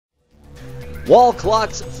Wall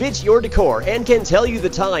clocks fit your decor and can tell you the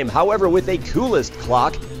time. However, with a Coolest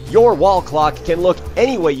clock, your wall clock can look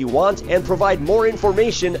any way you want and provide more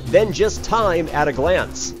information than just time at a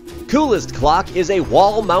glance. Coolest clock is a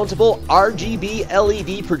wall-mountable RGB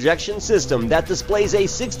LED projection system that displays a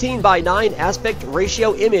 16:9 aspect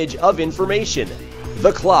ratio image of information.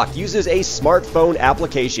 The clock uses a smartphone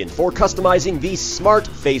application for customizing the smart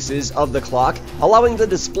faces of the clock, allowing the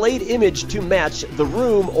displayed image to match the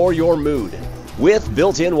room or your mood. With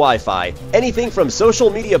built-in Wi-Fi, anything from social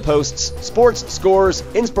media posts, sports scores,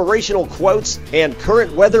 inspirational quotes, and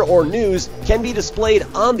current weather or news can be displayed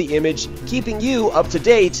on the image, keeping you up to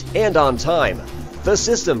date and on time. The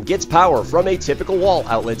system gets power from a typical wall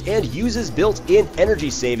outlet and uses built-in energy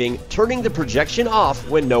saving, turning the projection off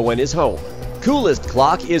when no one is home. Coolest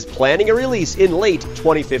Clock is planning a release in late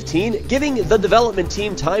 2015, giving the development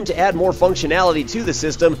team time to add more functionality to the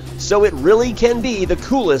system so it really can be the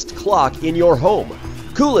coolest clock in your home.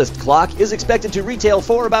 Coolest Clock is expected to retail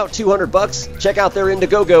for about $200. Check out their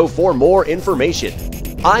Indiegogo for more information.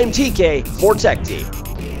 I'm TK for TechD.